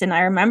divorced. And I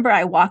remember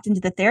I walked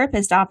into the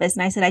therapist office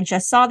and I said, I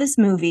just saw this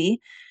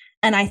movie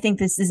and I think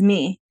this is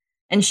me.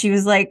 And she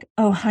was like,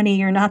 oh, honey,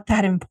 you're not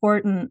that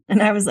important.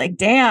 And I was like,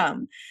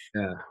 damn.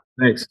 Yeah.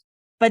 Thanks.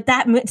 But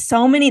that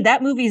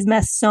movie's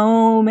messed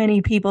so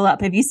many people up.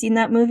 Have you seen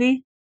that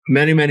movie?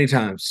 Many, many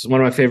times. It's one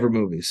of my favorite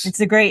movies. It's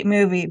a great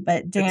movie,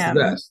 but damn,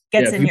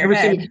 gets in your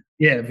head.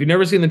 If you've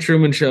never seen The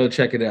Truman Show,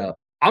 check it out.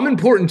 I'm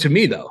important to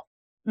me, though.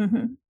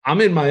 Mm-hmm.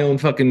 I'm in my own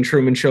fucking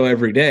Truman Show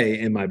every day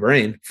in my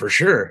brain, for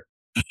sure.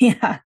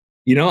 Yeah.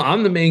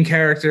 I'm the main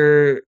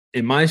character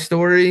in my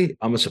story.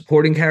 I'm a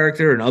supporting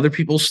character in other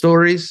people's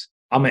stories.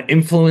 I'm an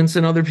influence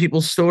in other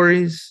people's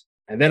stories.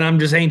 And then I'm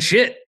just ain't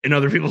shit in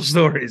other people's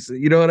stories.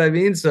 You know what I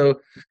mean? So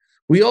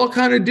we all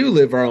kind of do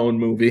live our own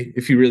movie,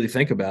 if you really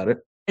think about it.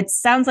 It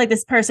sounds like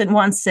this person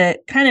wants to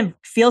kind of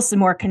feel some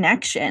more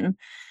connection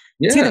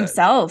to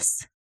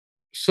themselves.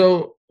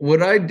 So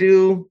what I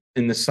do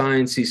in the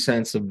sciencey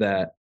sense of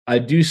that, I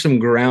do some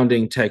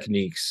grounding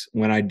techniques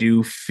when I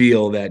do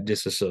feel that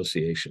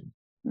disassociation.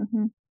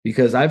 Mm-hmm.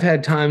 Because I've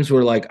had times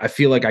where I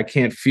feel like I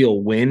can't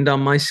feel wind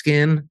on my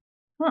skin.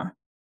 Huh.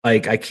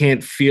 I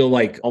can't feel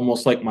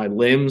almost like my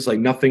limbs,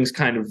 nothing's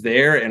kind of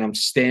there. And I'm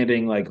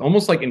standing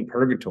almost like in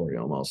purgatory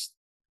almost.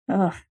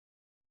 Ugh.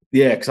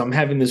 Yeah, because I'm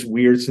having this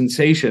weird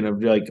sensation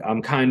of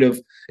I'm kind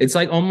of, it's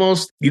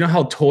almost,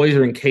 how toys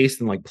are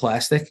encased in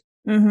plastic?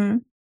 Mm-hmm.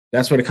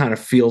 That's what it kind of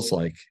feels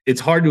like.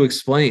 It's hard to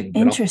explain.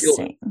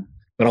 Interesting.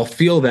 But I'll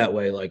feel that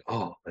way, what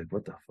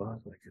the fuck?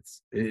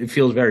 It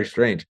feels very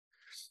strange.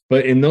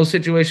 But in those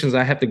situations,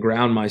 I have to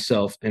ground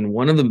myself. And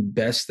one of the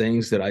best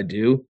things that I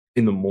do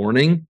in the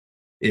morning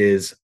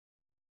is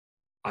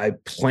I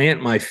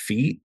plant my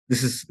feet.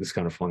 This is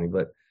kind of funny,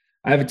 but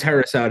I have a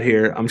terrace out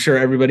here. I'm sure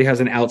everybody has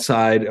an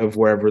outside of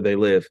wherever they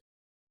live.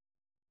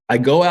 I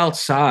go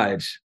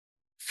outside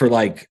for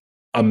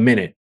a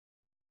minute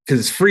because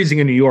it's freezing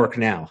in New York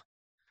now.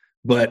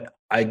 But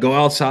I go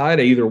outside,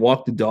 I either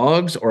walk the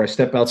dogs or I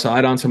step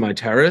outside onto my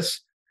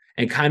terrace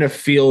and kind of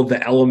feel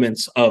the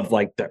elements of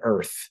the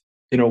earth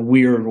in a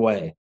weird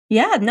way.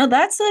 Yeah, no,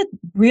 that's a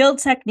real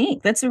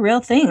technique. That's a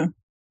real thing.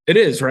 It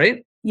is,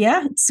 right?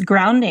 Yeah, it's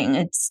grounding.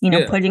 It's,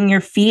 putting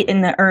your feet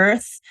in the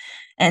earth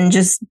and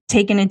just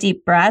taking a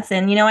deep breath.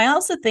 And, I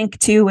also think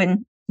too,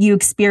 when you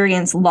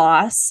experience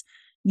loss,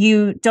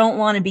 you don't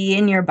want to be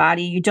in your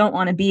body. You don't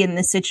want to be in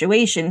this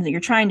situation. You're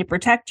trying to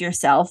protect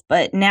yourself,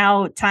 but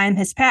now time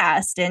has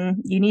passed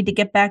and you need to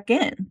get back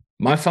in.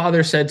 My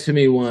father said to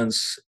me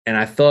once, and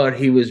I thought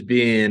he was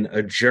being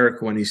a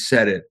jerk when he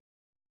said it,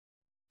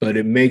 but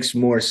it makes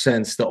more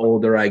sense the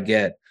older I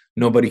get.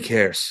 Nobody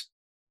cares.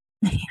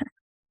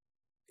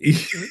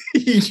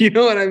 You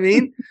know what I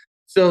mean?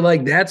 So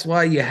that's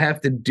why you have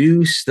to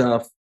do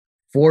stuff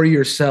for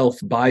yourself,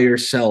 by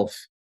yourself,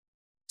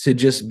 to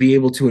just be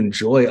able to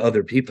enjoy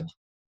other people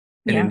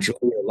and enjoy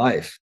your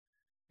life.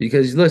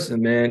 Because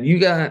listen, man, you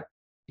got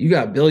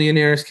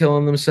billionaires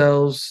killing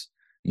themselves.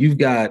 You've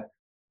got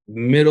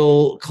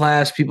middle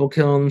class people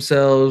killing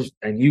themselves,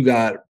 and you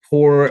got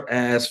poor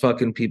ass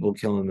fucking people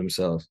killing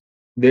themselves.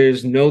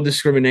 There's no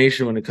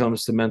discrimination when it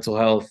comes to mental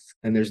health,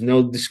 and there's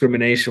no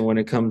discrimination when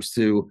it comes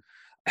to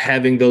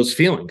having those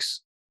feelings.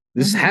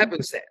 This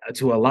happens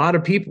to a lot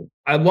of people.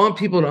 I want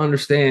people to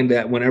understand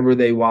that whenever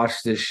they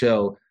watch this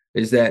show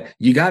is that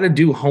you got to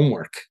do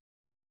homework.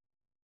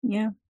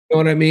 Yeah. You know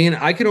what I mean?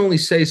 I can only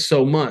say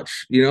so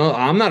much.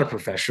 I'm not a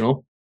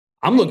professional.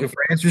 I'm looking for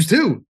answers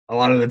too a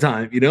lot of the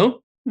time,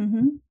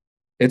 Mm-hmm.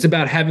 It's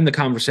about having the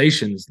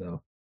conversations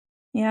though.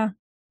 Yeah.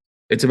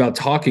 It's about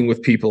talking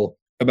with people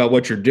about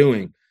what you're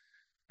doing.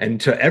 And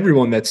to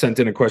everyone that sent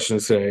in a question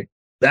to say,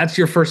 that's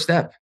your first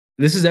step.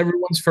 This is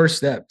everyone's first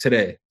step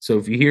today. So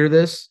if you hear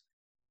this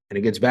and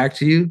it gets back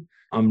to you,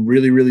 I'm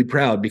really, really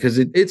proud because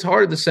it's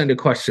hard to send a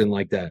question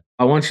like that.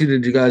 I want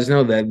you guys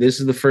know that this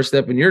is the first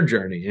step in your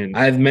journey. And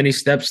I have many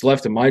steps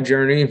left in my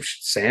journey.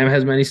 Sam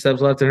has many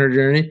steps left in her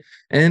journey,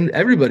 and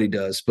everybody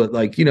does. But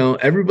like,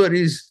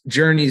 everybody's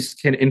journeys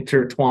can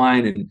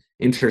intertwine and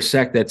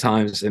intersect at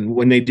times. And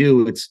when they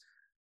do, it's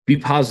be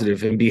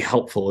positive and be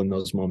helpful in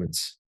those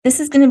moments. This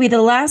is going to be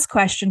the last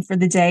question for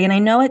the day. And I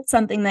know it's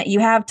something that you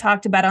have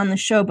talked about on the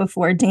show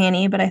before,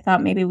 Danny, but I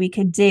thought maybe we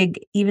could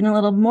dig even a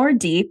little more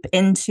deep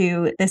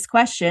into this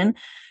question,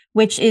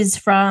 which is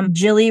from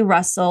Jilly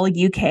Russell,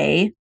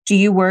 UK. Do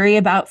you worry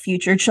about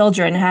future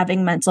children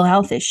having mental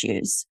health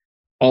issues?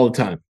 All the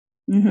time.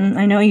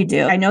 I know you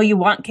do. I know you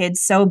want kids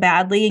so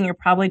badly, and you're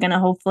probably going to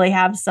hopefully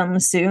have some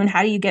soon.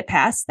 How do you get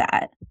past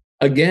that?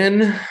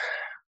 Again,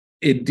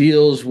 it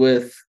deals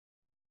with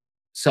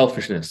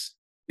selfishness.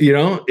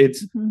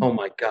 It's, oh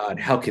my God,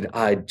 how could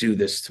I do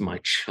this to my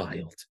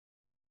child?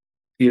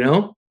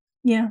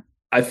 Yeah.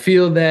 I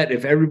feel that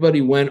if everybody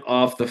went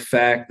off the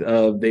fact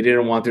of they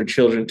didn't want their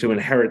children to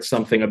inherit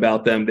something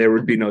about them, there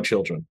would be no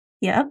children.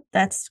 Yeah,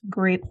 that's a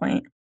great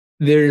point.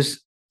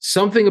 There's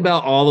something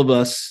about all of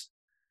us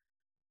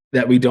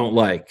that we don't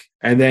like.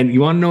 And then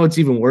you want to know what's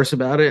even worse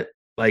about it?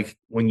 Like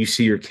when you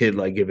see your kid,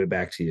 like, give it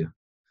back to you.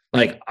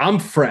 Like, I'm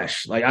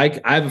fresh. Like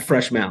I have a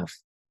fresh mouth.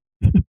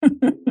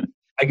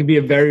 I could be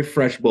a very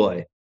fresh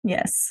boy.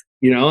 Yes.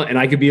 And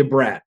I could be a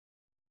brat.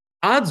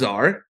 Odds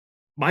are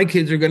my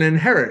kids are going to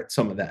inherit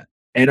some of that.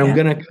 And I'm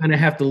going to kind of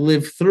have to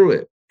live through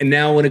it. And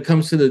now when it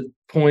comes to the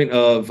point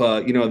of,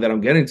 that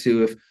I'm getting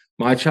to, if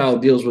my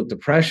child deals with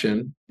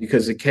depression,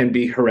 because it can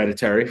be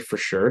hereditary for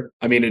sure.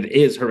 I mean, it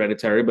is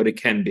hereditary, but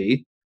it can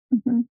be.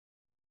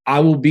 I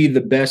will be the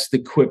best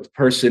equipped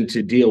person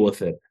to deal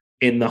with it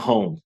in the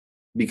home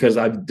because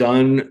I've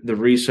done the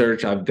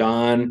research. I've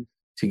gone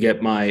to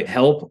get my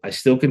help. I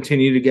still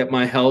continue to get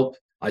my help.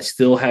 I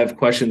still have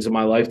questions in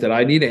my life that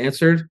I need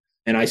answered,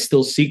 and I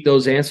still seek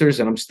those answers,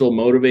 and I'm still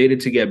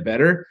motivated to get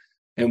better.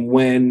 And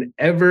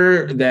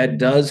whenever that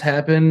does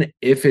happen,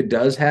 if it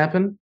does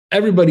happen,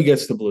 everybody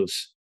gets the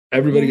blues.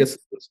 Everybody gets the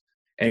blues.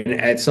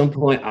 And at some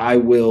point, I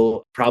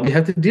will probably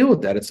have to deal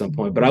with that at some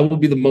point, but I will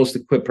be the most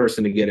equipped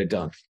person to get it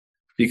done.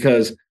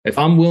 Because if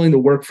I'm willing to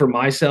work for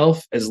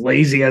myself, as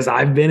lazy as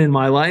I've been in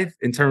my life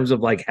in terms of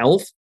like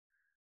health,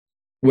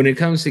 when it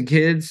comes to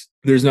kids,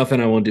 there's nothing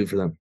I won't do for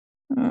them.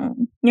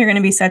 You're going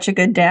to be such a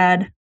good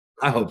dad.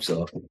 I hope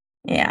so.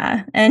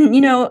 Yeah. And,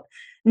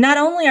 not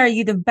only are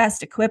you the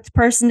best equipped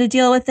person to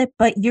deal with it,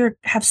 but you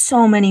have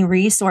so many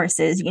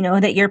resources,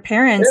 that your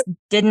parents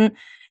didn't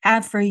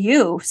have for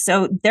you.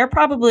 So they're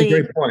probably... That's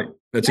a great point.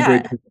 That's a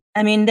great point.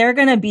 I mean, they're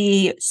going to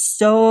be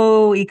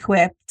so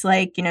equipped.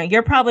 Like,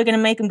 you're probably going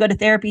to make them go to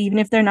therapy even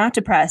if they're not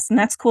depressed. And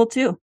that's cool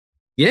too.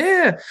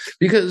 Yeah,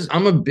 because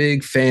I'm a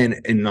big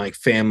fan in like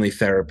family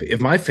therapy.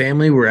 If my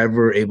family were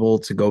ever able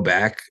to go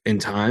back in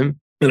time,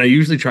 and I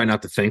usually try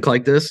not to think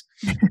like this,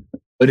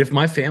 but if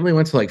my family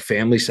went to like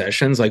family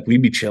sessions, like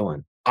we'd be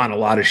chilling on a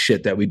lot of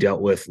shit that we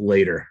dealt with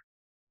later.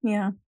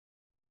 Yeah.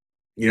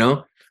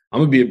 I'm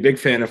going to be a big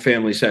fan of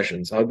family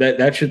sessions.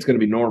 That shit's going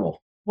to be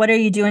normal. What are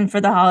you doing for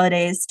the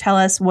holidays? Tell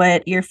us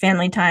what your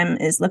family time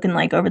is looking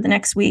like over the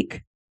next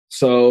week.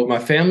 So my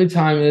family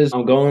time is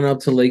I'm going up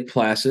to Lake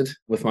Placid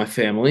with my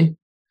family.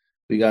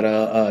 We got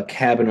a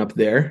cabin up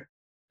there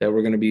that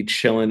we're going to be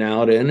chilling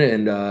out in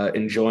and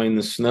enjoying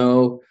the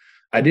snow.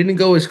 I didn't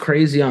go as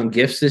crazy on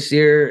gifts this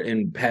year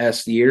in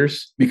past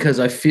years because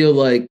I feel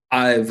like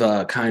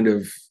I've kind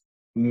of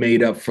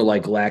made up for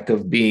like lack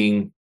of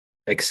being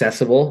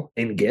accessible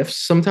in gifts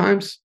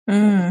sometimes.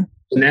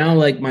 Now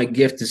like my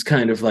gift is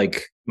kind of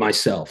like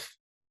myself.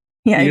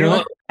 Yeah, you're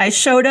like, I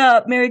showed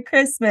up. Merry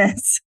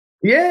Christmas.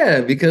 Yeah,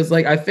 because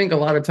like I think a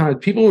lot of times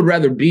people would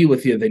rather be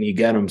with you than you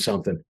get them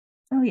something.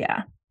 Oh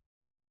yeah.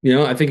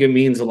 I think it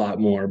means a lot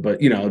more. But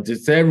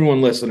just to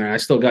everyone listening, I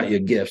still got you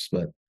gifts,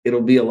 but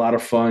it'll be a lot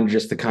of fun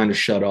just to kind of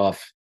shut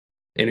off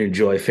and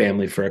enjoy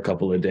family for a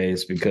couple of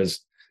days because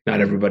not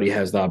everybody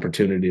has the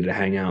opportunity to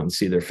hang out and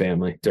see their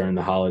family during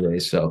the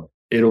holidays. So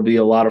it'll be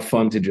a lot of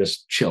fun to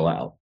just chill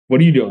out.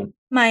 What are you doing?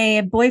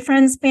 My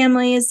boyfriend's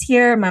family is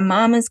here. My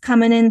mom is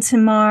coming in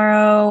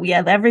tomorrow. We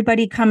have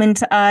everybody coming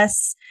to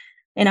us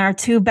in our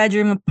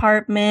 2-bedroom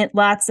apartment,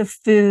 lots of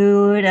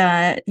food,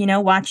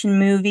 watching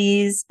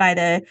movies by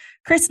the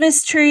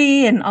Christmas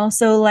tree and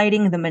also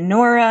lighting the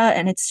menorah.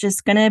 And it's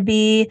just going to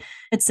be,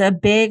 it's a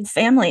big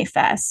family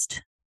fest.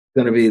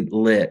 It's going to be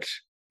lit.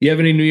 You have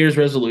any New Year's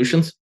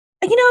resolutions?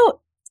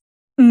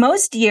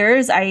 Most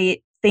years I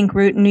think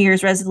New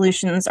Year's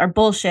resolutions are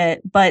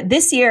bullshit, but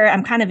this year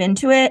I'm kind of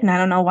into it and I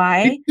don't know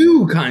why. Me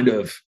too, kind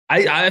of.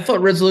 I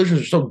thought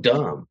resolutions are so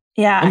dumb.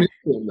 Yeah. I'm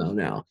into them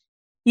now.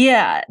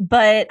 Yeah,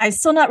 but I'm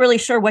still not really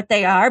sure what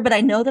they are, but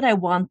I know that I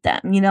want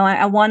them.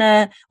 I want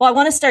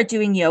to start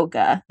doing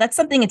yoga. That's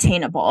something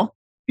attainable.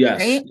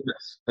 Yes, right?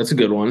 Yes. That's a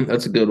good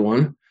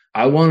one.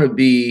 I want to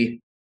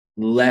be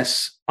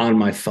less on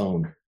my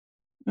phone.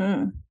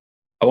 I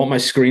want my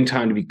screen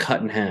time to be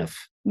cut in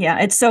half. Yeah,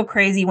 it's so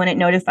crazy when it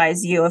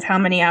notifies you of how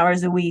many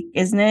hours a week,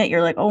 isn't it?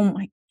 You're like, oh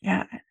my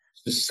God.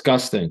 It's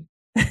disgusting.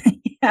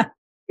 Yeah.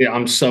 Yeah,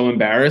 I'm so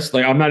embarrassed.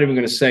 Like, I'm not even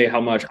going to say how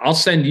much. I'll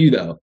send you,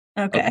 though.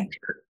 Okay.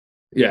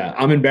 Yeah,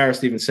 I'm embarrassed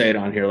to even say it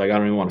on here. Like, I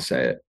don't even want to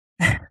say it.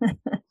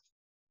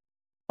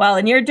 Well,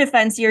 in your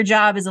defense, your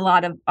job is a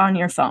lot of on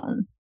your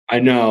phone.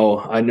 I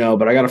know,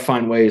 but I got to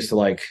find ways to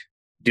like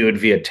do it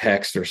via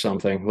text or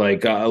something,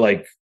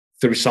 like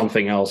through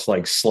something else,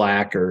 like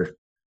Slack or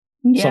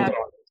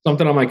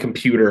something on my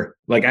computer.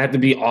 Like, I have to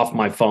be off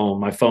my phone.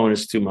 My phone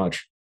is too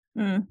much,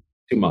 too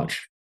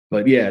much.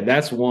 But yeah,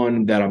 that's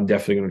one that I'm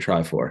definitely going to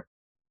try for.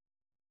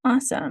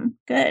 Awesome.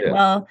 Good. Yeah.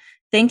 Well,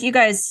 thank you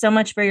guys so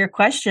much for your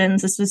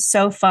questions. This was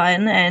so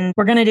fun. And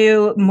we're going to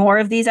do more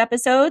of these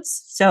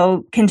episodes.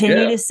 So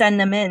continue to send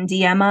them in,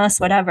 DM us,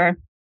 whatever.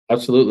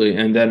 Absolutely.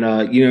 And then,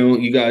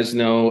 you guys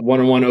know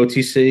 101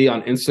 OTC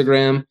on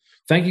Instagram.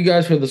 Thank you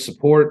guys for the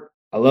support.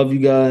 I love you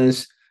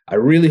guys. I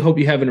really hope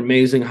you have an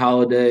amazing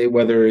holiday,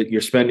 whether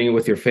you're spending it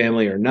with your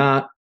family or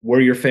not.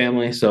 We're your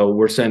family. So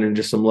we're sending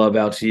just some love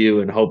out to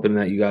you and hoping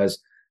that you guys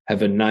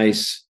have a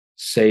nice,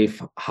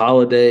 safe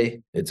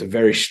holiday. It's a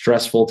very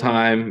stressful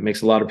time. It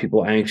makes a lot of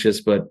people anxious,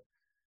 but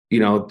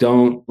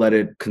don't let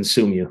it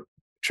consume you.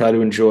 Try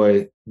to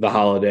enjoy the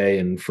holiday,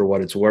 and for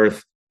what it's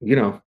worth,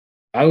 I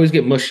always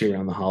get mushy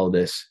around the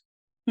holidays.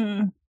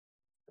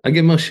 I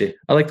get mushy.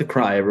 I like to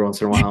cry every once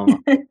in a while.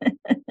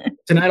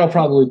 Tonight I'll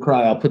probably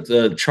cry. I'll put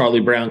the Charlie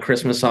Brown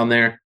Christmas on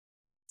there.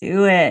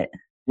 Do it.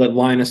 Let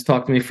Linus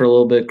talk to me for a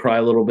little bit, cry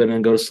a little bit,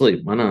 and go to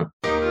sleep. Why not?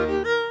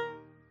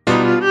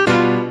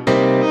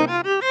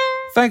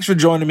 Thanks for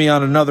joining me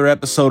on another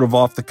episode of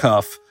Off the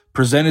Cuff,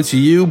 presented to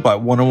you by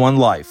 101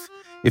 Life.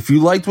 If you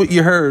liked what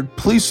you heard,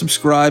 please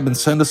subscribe and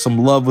send us some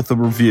love with a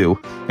review.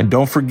 And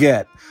don't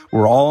forget,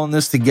 we're all in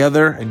this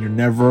together and you're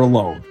never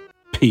alone.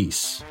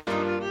 Peace.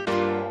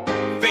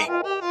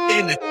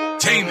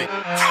 Entertainment.